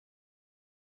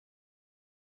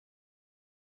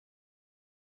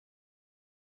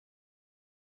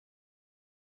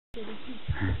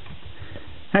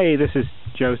Hey, this is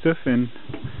Joseph, and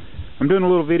I'm doing a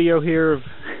little video here of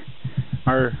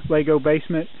our Lego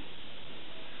basement,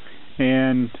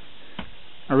 and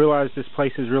I realize this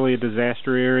place is really a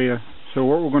disaster area, so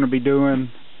what we're going to be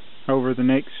doing over the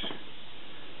next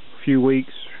few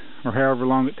weeks, or however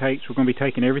long it takes, we're going to be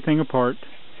taking everything apart,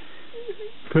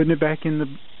 putting it back in the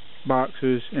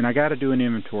boxes, and I got to do an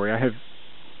inventory. I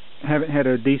haven't had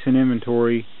a decent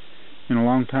inventory in a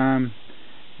long time,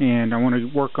 and I want to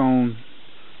work on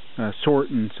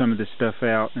sorting some of this stuff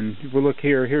out. And if we look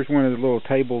here, here's one of the little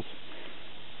tables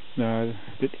that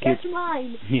the kids... That's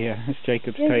mine. Yeah, that's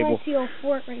Jacob's There's table. my steel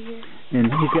fort right here. And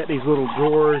he's got these little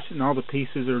drawers, and all the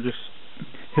pieces are just...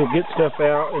 He'll get stuff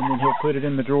out, and then he'll put it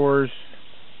in the drawers.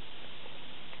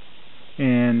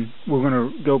 And we're going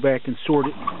to go back and sort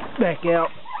it back out.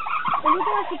 And look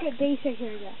at our secret base right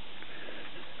here, guys.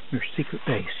 Your secret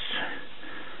base.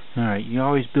 Alright, you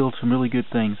always build some really good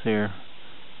things there.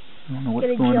 I don't know what's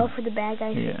going on. Get a jail for the bad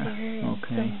guys there, and okay.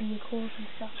 some vehicles and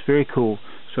stuff. It's very cool.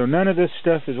 So none of this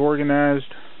stuff is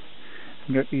organized.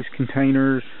 We got these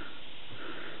containers.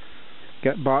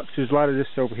 Got boxes. A lot of this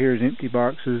over here is empty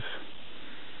boxes.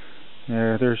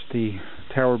 There's the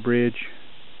tower bridge.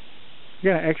 I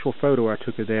got an actual photo I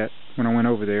took of that when I went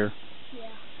over there. Yeah.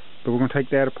 But we're going to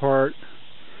take that apart.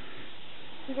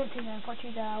 We're going to take that apart too.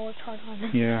 I worked hard on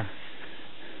it. Yeah.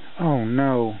 Oh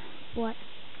no. What?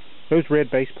 Those red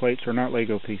base plates are not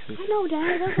Lego pieces. I know,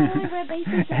 Dad. Those are only red base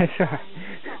plates. That's right.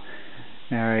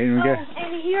 Alright, and we got...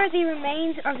 and here are the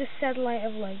remains of the satellite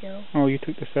of Lego. Oh, you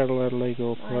took the satellite of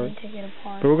Lego apart. I didn't take it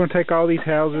apart. But we're going to take all these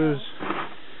houses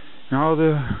and all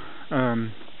the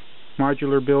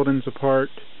modular buildings apart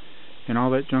and all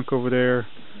that junk over there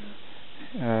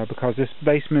because this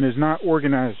basement is not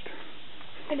organized.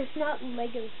 And it's not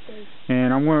Lego space.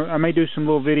 And I may do some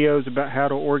little videos about how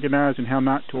to organize and how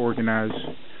not to organize.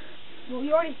 Well,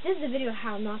 you already did the video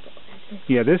how not to organize.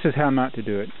 Yeah, this is how not to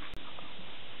do it.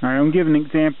 Alright, I'm going to give an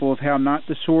example of how not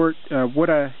to sort. What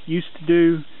I used to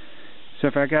do, so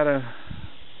if I got a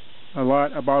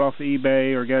lot I bought off of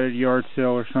eBay or got at a yard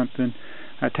sale or something,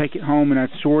 I'd take it home and I'd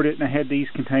sort it, and I had these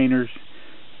containers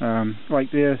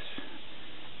like this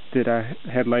that I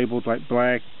had labeled like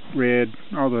black, red,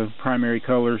 all the primary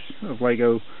colors of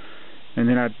Lego, and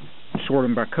then I'd sort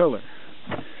them by color.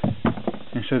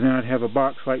 And so then I'd have a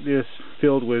box like this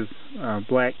filled with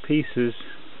black pieces,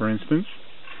 for instance.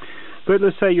 But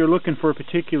let's say you're looking for a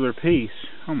particular piece.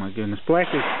 Oh my goodness, black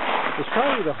is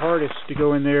probably the hardest to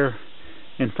go in there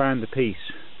and find the piece.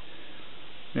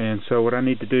 And so what I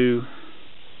need to do,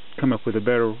 come up with a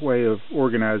better way of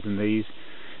organizing these.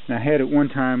 And I had at one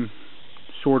time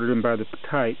sorted them by the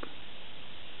type.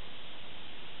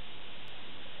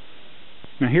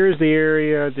 Now here's the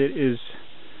area that is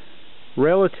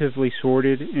relatively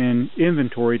sorted and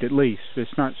inventoried at least.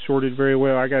 It's not sorted very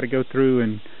well. I got to go through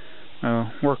and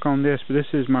work on this, but this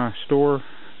is my store,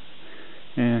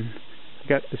 and I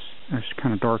got this. It's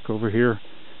kind of dark over here.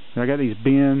 I got these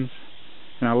bins,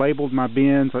 and I labeled my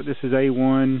bins like this is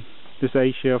A1, this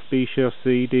A shelf, B shelf,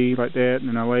 C, D, like that, and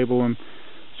then I label them.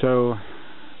 So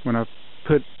when I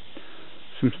put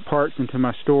some parts into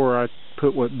my store, I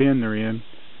put what bin they're in,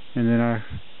 and then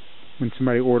when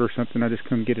somebody orders something, I just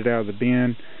come get it out of the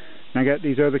bin. And I got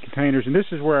these other containers, and this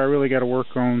is where I really got to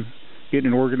work on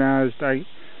getting it organized. I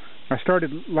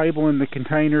started labeling the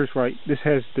containers like this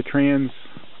has the trans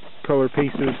color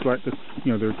pieces, like the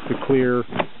the clear,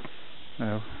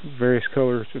 various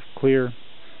colors of clear,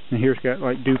 and here's got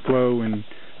like Duplo and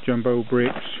jumbo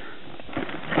bricks.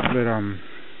 But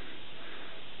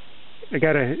I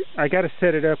gotta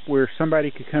set it up where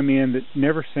somebody could come in that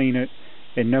never seen it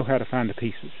and know how to find the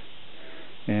pieces.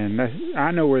 And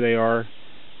I know where they are,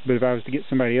 but if I was to get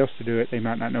somebody else to do it, they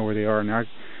might not know where they are. Now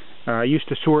I used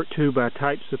to sort too by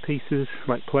types of pieces,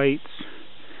 like plates.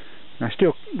 I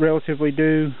still relatively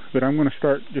do, but I'm going to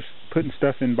start just putting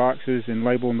stuff in boxes and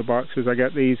labeling the boxes. I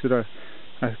got these that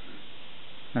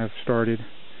I've started.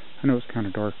 I know it's kind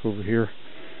of dark over here.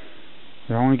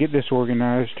 But I want to get this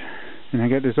organized. And I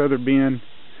got this other bin.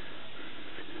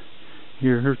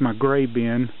 Here's my gray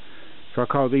bin. So I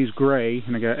call these gray,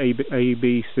 and I got A,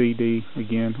 B, C, D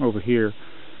again over here.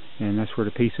 And that's where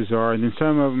the pieces are. And then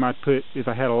some of them I'd put, if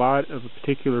I had a lot of a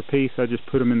particular piece, I'd just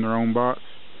put them in their own box.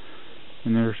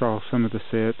 And there's all some of the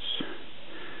sets.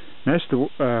 And that's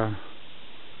the,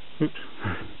 oops.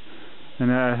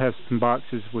 And I have some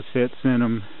boxes with sets in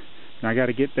them. And I got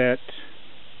to get that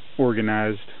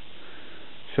organized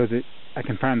so that I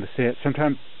can find the set.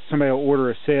 Sometimes somebody will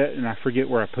order a set and I forget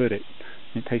where I put it.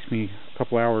 It takes me a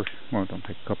couple hours. Well, it don't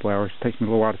take a couple hours. It takes me a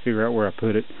little while to figure out where I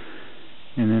put it.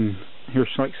 And then here's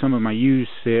like some of my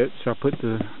used sets. I put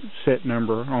the set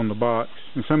number on the box,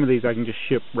 and some of these I can just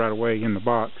ship right away in the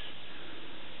box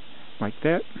like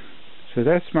that. So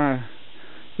that's my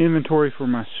inventory for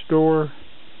my store,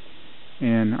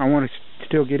 and I want to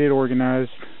still get it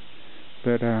organized,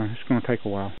 but it's going to take a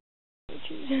while.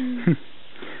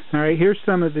 Alright, here's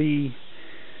some of the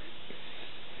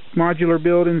modular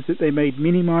buildings that they made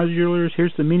mini modulars.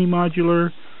 Here's the mini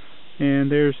modular,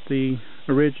 and there's the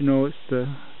original. It's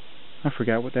the, I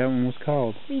forgot what that one was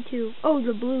called. Me too. Oh,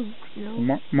 the blue,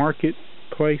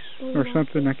 Marketplace or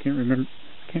something. I can't remember.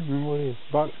 What it is.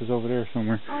 The box is over there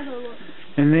somewhere.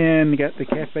 And then you got the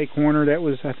cafe corner. That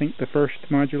was, I think, the first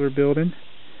modular building.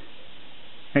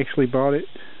 Actually bought it.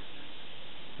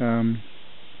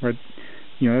 Right,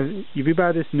 you know, if you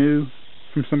buy this new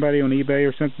from somebody on eBay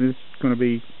or something, it's going to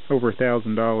be over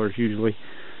 $1,000 usually.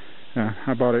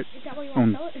 I bought it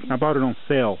on. I bought it on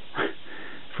sale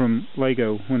from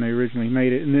Lego when they originally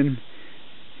made it. And then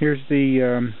here's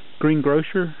the Green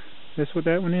Grocer. That's what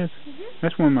that one is.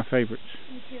 That's one of my favorites.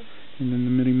 Me too. And then the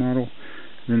mini model.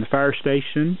 And then the fire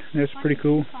station. That's pretty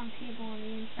cool.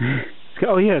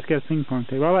 Oh yeah, it's got a ping pong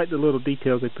table. I like the little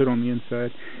details they put on the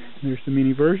inside. There's the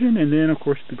mini version, and then of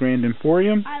course the Grand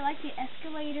Emporium. I like the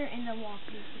escalator and the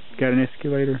walking. Got an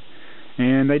escalator.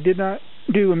 And they did not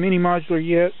do a mini modular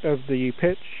yet of the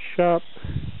pet shop.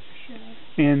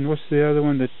 And what's the other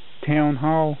one? The town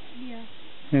hall. Yeah.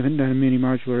 They haven't done a mini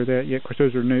modular of that yet. Of course,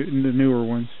 those are the newer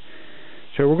ones.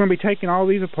 So we're going to be taking all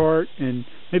these apart, and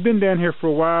they've been down here for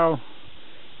a while.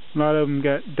 A lot of them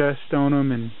got dust on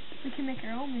them, and we can make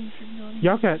our own miniature building.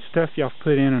 y'all got stuff y'all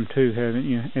put in them too, haven't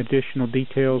you? Additional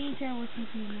details.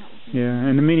 Yeah,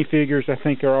 and the minifigures I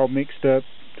think are all mixed up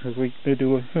because they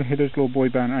do. There's a little boy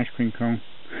buying an ice cream cone.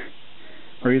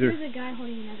 Or either. There's a guy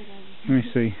holding another guy. Let me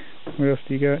see. What else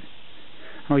do you got?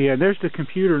 Oh yeah, there's the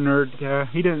computer nerd guy.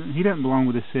 He doesn't belong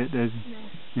with this set, does he? No.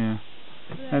 Yeah.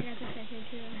 Well, I got the second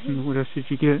too. What else did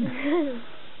you get?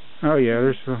 Oh yeah,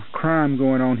 there's a crime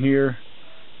going on here.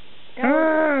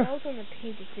 That was one of the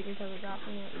pages figures I got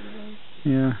from that.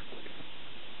 Yeah.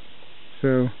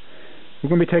 So we're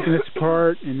going to be taking this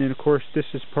apart, and then of course this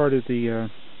is part of the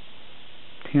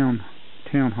town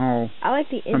hall. I like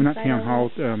the inside. I'm not town hall.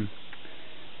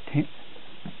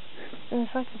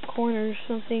 It's like a corner or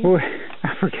something. Oh,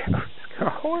 I forgot what it's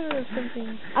called. Corner or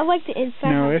something. I like the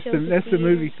inside. No, that's the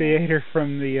movie theater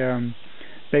from the.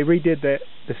 They redid the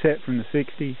set from the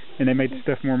 '60s, and they made the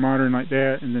stuff more modern like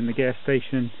that, and then the gas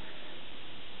station.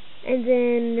 And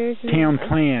then there's town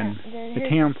plan. The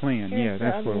town plan. Yeah,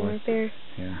 that's what it was. Right there.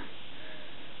 Yeah.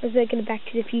 I was like in a Back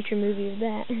to the Future movie of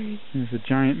that. There's a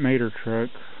giant Mater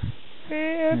truck.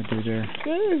 Yeah. Do there.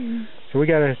 So we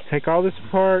got to take all this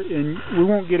apart, and we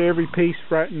won't get every piece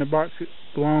right in the box it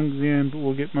belongs in, but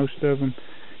we'll get most of them.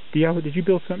 Did you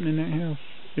build something in that house?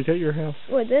 Is that your house?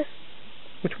 What, this?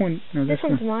 Which one? No, this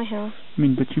one's my house. I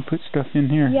mean, but you put stuff in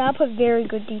here. Yeah, I put very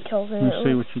good details in it. Let's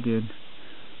see what you did.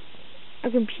 I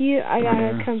got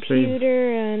a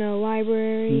computer and a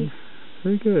library.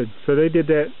 Very good. So they did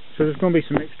that. So there's going to be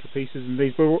some extra pieces in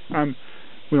these, but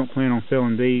we don't plan on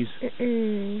selling these.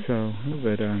 So,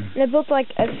 but I built like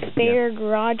a spare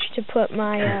garage to put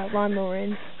my lawnmower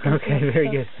in. Okay, very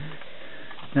good.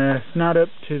 It's not up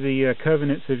to the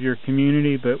covenants of your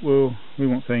community, but we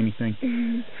won't say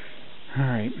anything. All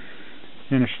right.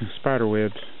 Finish the spider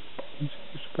webs.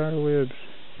 Spider webs.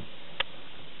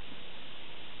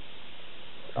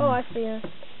 Oh, I see a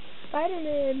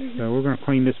Spider-Man. So we're going to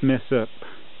clean this mess up.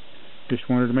 Just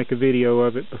wanted to make a video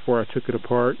of it before I took it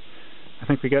apart. I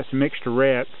think we got some extra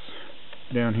rats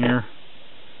down here.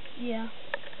 Yeah.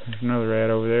 There's another rat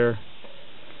over there.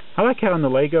 I like how in the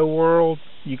Lego world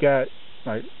you got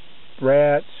like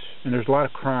rats, and there's a lot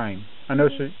of crime. I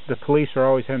notice that the police are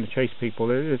always having to chase people.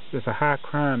 It's a high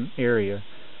crime area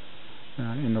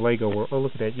in the Lego world. Oh,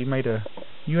 look at that!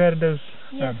 You added those.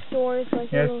 Stores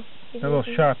like little. A little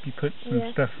shop, you put some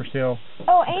stuff for sale.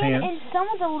 Oh, and in some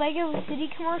of the Lego City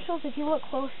commercials, if you look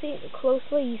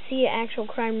closely, you see actual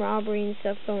crime, robbery, and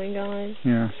stuff going on.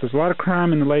 Yeah, so there's a lot of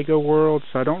crime in the Lego world,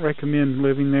 so I don't recommend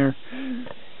living there.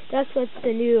 That's what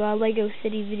the new Lego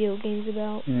City video game's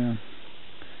about. Yeah.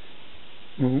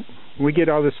 Well, we get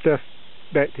all this stuff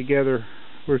back together.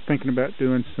 We're thinking about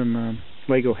doing some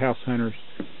Lego House Hunters.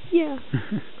 Yeah.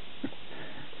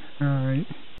 All right.